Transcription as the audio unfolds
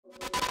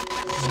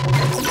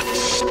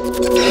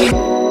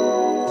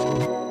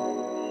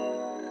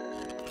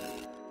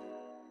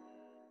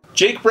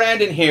Jake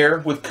Brandon here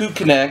with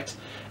CougConnect,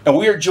 and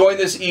we are joined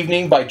this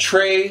evening by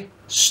Trey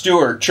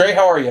Stewart. Trey,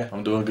 how are you?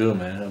 I'm doing good,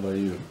 man. How about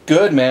you?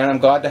 Good, man. I'm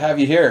glad to have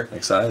you here.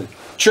 Excited.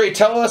 Trey,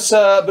 tell us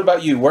a bit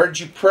about you. Where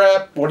did you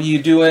prep? What are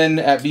you doing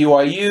at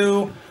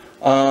BYU?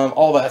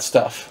 All that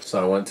stuff.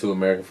 So I went to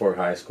American Fork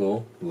High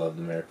School. Loved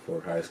American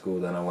Fork High School.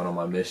 Then I went on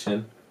my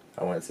mission.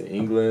 I went to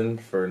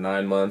England for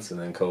 9 months, and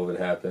then COVID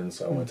happened,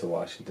 so I went to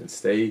Washington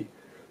State,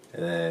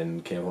 and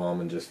then came home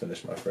and just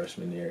finished my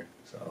freshman year.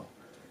 So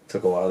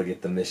took a while to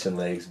get the mission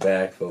legs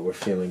back, but we're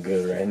feeling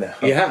good right now.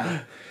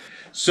 Yeah.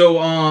 So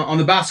on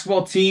the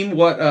basketball team,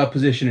 what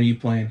position are you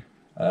playing?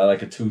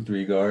 Like a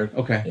 2-3 guard.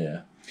 Okay.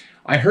 Yeah.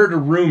 I heard a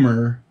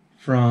rumor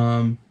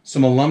from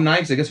some alumni,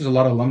 because I guess there's a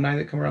lot of alumni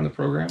that come around the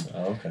program.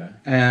 Oh, okay.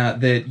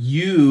 That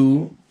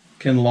you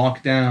can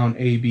lock down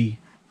AB.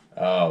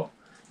 Oh,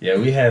 yeah,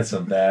 we had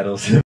some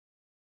battles.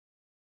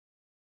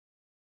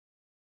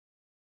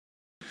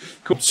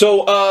 Cool.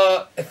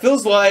 So it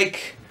feels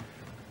like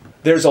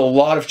there's a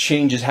lot of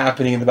changes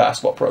happening in the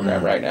basketball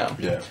program right now.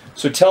 Yeah.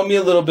 So tell me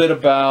a little bit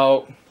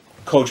about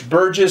Coach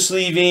Burgess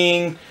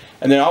leaving,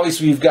 and then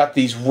obviously we've got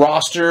these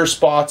roster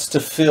spots to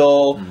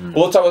fill.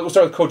 We'll start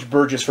with Coach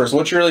Burgess first.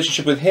 What's your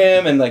relationship with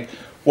him, and like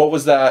what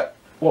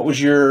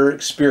was your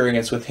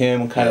experience with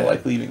him kind of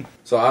like leaving?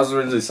 So I was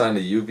originally signed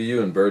to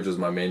UVU, and Burge was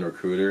my main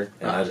recruiter,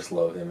 and I just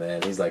love him,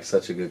 man. He's like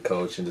such a good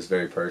coach and just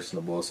very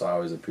personable, so I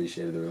always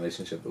appreciated the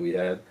relationship that we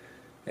had.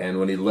 And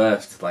when he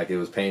left, like, it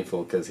was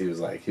painful because he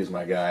was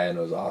my guy, and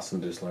it was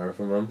awesome to just learn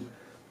from him.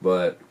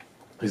 But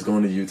he's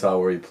going to Utah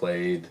where he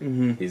played.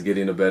 He's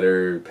getting a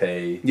better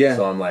pay. Yeah.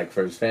 So I'm like,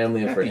 for his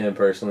family and for him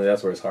personally,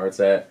 that's where his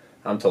heart's at.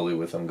 I'm totally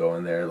with him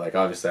going there. Like,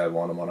 obviously, I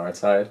want him on our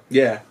side.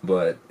 Yeah.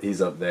 But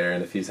he's up there,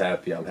 and if he's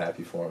happy, I'm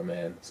happy for him,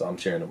 man. So I'm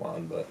cheering him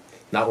on, but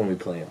not when we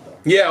play him, though.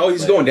 Yeah, oh,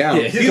 he's going down.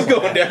 Yeah, he's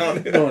going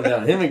down. He's going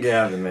down. Him and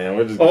Gavin, man.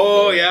 We're just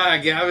yeah,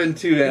 Gavin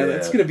too, man. Yeah.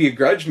 That's going to be a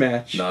grudge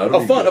match. No, it'll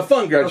be a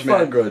fun grudge match. A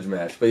fun grudge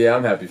match. But yeah,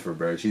 I'm happy for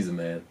Burge. He's a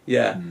man.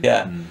 Yeah,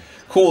 yeah.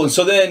 Cool. And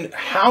so then,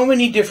 how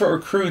many different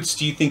recruits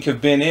do you think have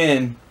been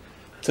in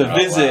to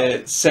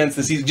visit since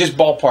the season? Just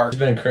ballpark. It's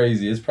been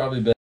crazy. It's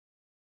probably been...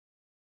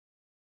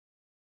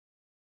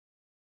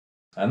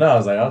 I know. I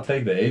was like, I'll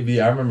take the AB.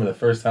 I remember the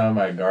first time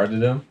I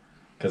guarded him,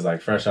 because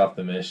like fresh off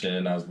the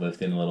mission, I was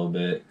lifting a little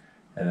bit.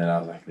 And then I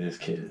was like, this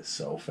kid is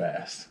so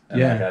fast.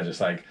 And like, I just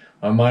like,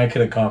 my mind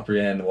couldn't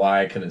comprehend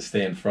why I couldn't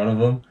stay in front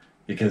of him,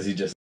 because he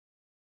just...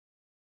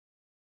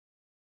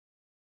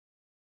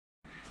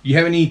 You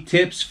have any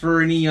tips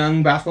for any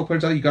young basketball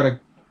players out there? You got a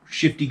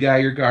shifty guy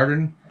you're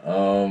guarding?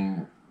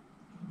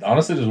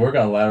 Honestly, just work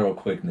on lateral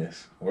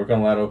quickness. Work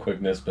on lateral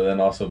quickness, but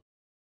then also...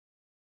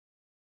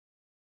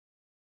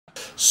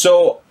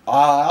 So,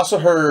 I also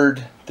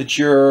heard that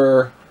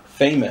you're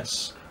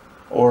famous,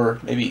 or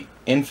maybe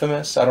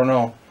infamous, I don't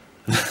know,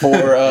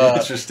 for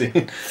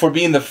interesting, for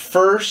being the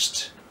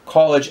first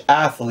college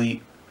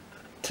athlete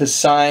to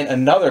sign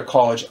another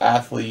college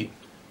athlete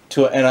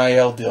to an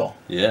NIL deal.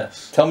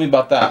 Yes. Tell me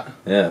about that.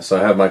 Yeah, so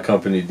I have my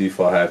company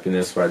Default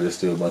Happiness, where I just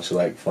do a bunch of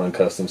like fun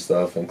custom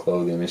stuff and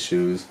clothing and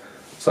shoes.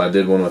 So I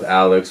did one with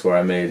Alex where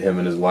I made him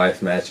and his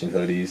wife matching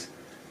hoodies,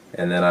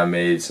 and then I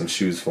made some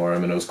shoes for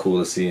him, and it was cool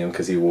to see him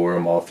because he wore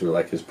them all through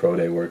like his pro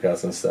day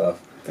workouts and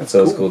stuff. So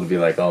it was cool to be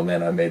like, oh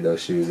man, I made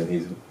those shoes, and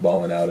he's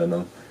balling out in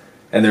them.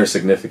 And they're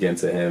significant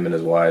to him and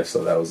his wife,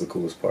 so that was the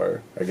coolest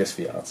part. I guess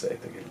fiance, I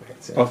think it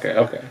makes sense.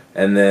 Okay.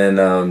 And then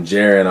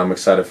Jaron, I'm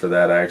excited for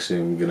that. I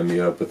actually am going to meet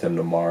up with him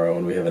tomorrow,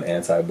 and we have an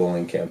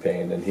anti-bullying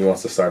campaign, and he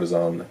wants to start his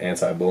own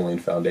anti-bullying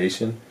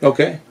foundation.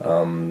 Okay.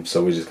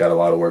 So we just got a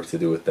lot of work to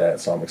do with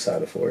that, so I'm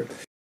excited for it.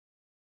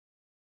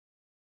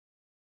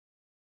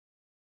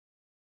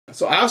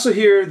 So I also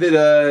hear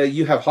that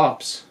you have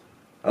hops.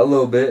 A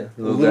little bit.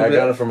 A little bit. I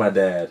got it from my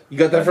dad. You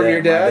got that from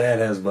your dad? My dad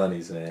has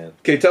bunnies, man.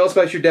 Okay, tell us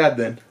about your dad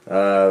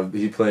then.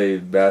 He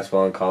played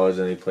basketball in college,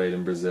 and he played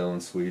in Brazil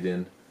and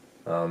Sweden.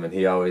 And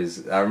he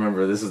always, I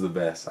remember, this is the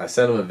best. I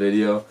sent him a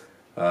video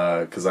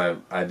because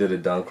I did a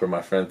dunk where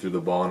my friend threw the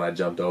ball and I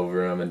jumped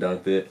over him and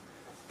dunked it,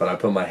 but I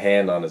put my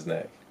hand on his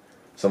neck.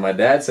 So my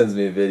dad sends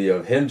me a video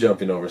of him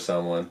jumping over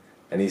someone,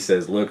 and he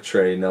says, "Look,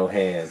 Trey, no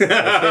hand." Doing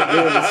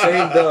the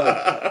same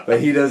dunk,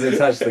 but he doesn't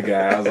touch the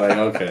guy. I was like,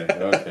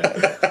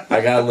 okay. I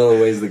got a little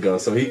ways to go.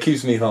 So he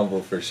keeps me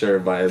humble for sure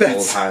by his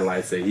old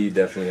highlights that he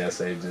definitely has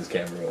saved in his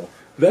camera roll.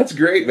 That's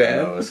great, man.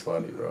 No, it's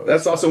funny, bro.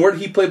 That's awesome. Where did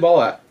he play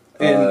ball at?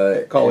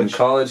 In college? In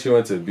college, he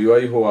went to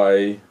BYU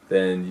Hawaii,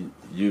 then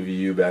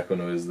UVU back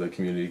when it was the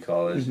community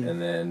college,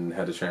 and then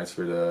had to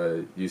transfer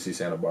to UC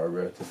Santa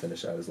Barbara to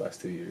finish out his last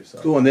 2 years. So.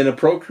 Cool, and then a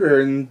pro career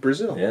in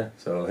Brazil. Yeah,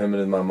 so him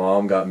and my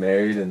mom got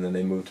married, and then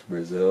they moved to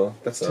Brazil.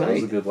 That's so tight. It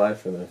was a good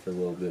life for them for a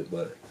little bit,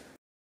 but...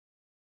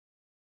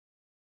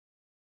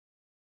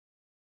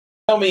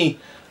 Tell me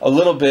a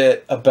little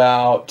bit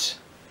about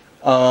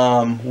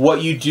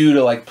what you do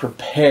to like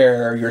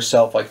prepare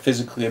yourself like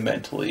physically and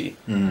mentally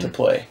to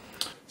play.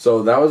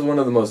 So that was one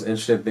of the most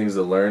interesting things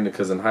to learn,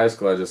 because in high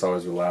school I just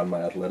always relied on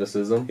my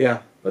athleticism.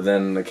 Yeah. But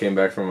then I came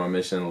back from my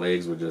mission and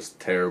legs were just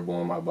terrible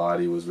and my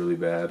body was really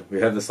bad.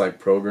 We had this like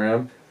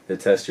program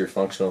that tests your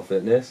functional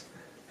fitness,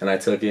 and I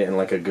took it, and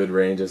like a good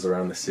range is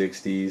around the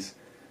 60s.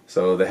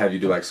 So they have you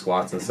do like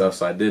squats and stuff.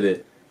 So I did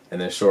it,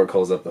 and then Short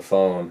calls up the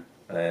phone,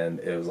 and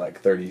it was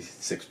like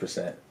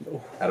 36%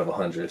 out of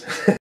 100.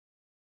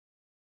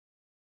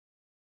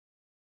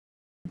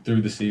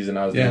 Through the season,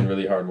 I was doing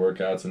really hard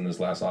workouts. In this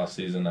last off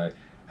season, I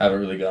haven't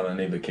really gone on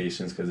any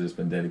vacations because it's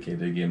been dedicated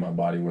to getting my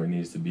body where it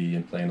needs to be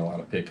and playing a lot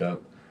of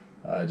pickup.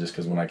 Just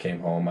because when I came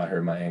home, I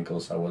hurt my ankle,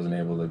 so I wasn't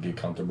able to get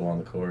comfortable on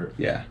the court.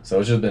 Yeah. So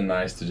it's just been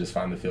nice to just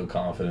finally feel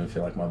confident and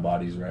feel like my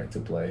body's right to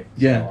play.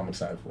 Yeah. So I'm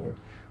excited for it.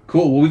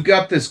 Cool. Well, we've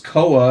got this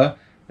Koa,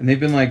 and they've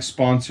been like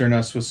sponsoring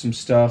us with some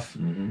stuff.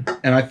 And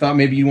I thought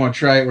maybe you want to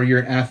try it where you're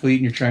an athlete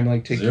and you're trying to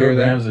like take care of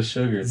that. 0 grams of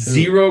sugar, too.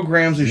 0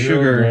 grams of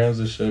sugar. 0 grams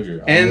of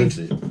sugar. And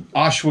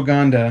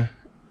ashwagandha.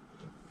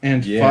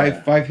 And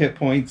five hit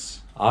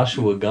points.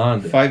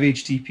 Ashwagandha. 5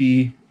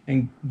 HTP.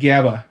 And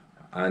GABA.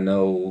 I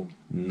know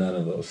none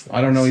of those things.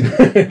 I don't know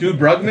either. Dude,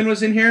 Brugman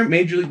was in here,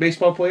 Major League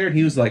Baseball player, and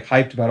he was like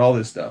hyped about all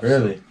this stuff.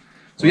 Really?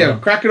 So yeah,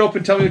 crack it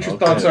open. Tell me what your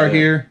thoughts are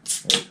here.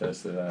 We'll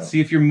test it out. See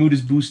if your mood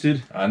is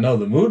boosted. I know,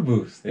 the mood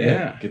boost.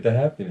 Yeah. Get the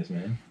happiness,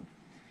 man.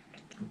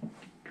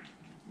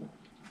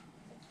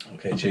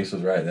 Okay, Chase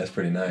was right. That's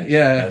pretty nice.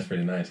 Yeah. That's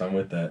pretty nice. I'm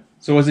with that.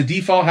 So as a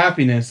default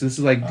happiness, this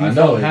is like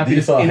default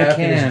happiness default in a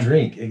happiness can.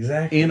 drink.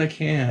 Exactly. In a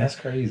can. That's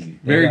crazy.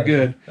 Very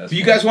good. If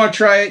you guys want to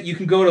try it, you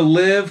can go to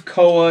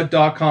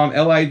livekoa.com,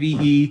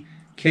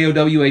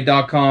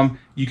 livekowa.com.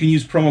 You can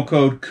use promo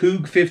code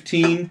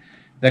COUG15.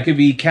 That could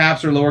be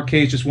caps or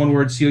lowercase, just one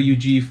word,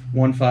 COUG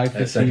 1515.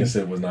 That second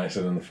sip was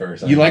nicer than the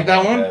first. You like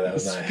that one? Yeah, that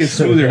was nice. Gets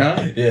smoother,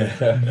 huh?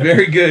 Yeah.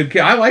 Very good.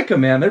 Okay, I like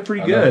them, man. They're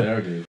pretty good. They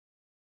are good.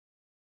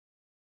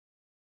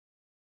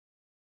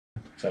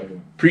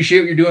 Appreciate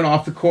what you're doing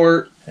off the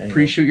court.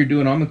 Appreciate what you're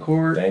doing on the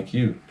court. Thank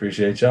you.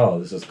 Appreciate y'all.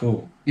 This is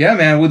cool. Yeah,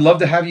 man. We'd love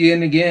to have you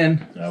in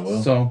again. I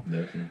will. So,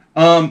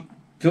 definitely.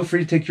 Feel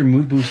free to take your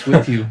mood boost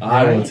with you.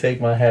 I will take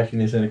my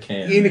happiness in a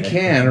can. In a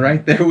can,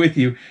 right there with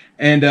you.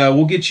 And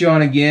we'll get you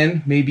on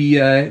again. Maybe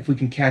if we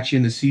can catch you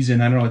in the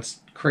season. I don't know. It's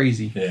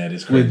crazy. Yeah, it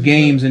is crazy. With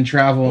games and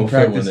travel and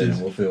practices.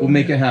 We'll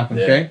make it happen,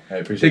 okay? I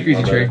appreciate it. Take it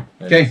easy, Trey.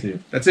 Okay,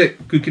 that's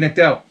it. CougConnect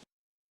out.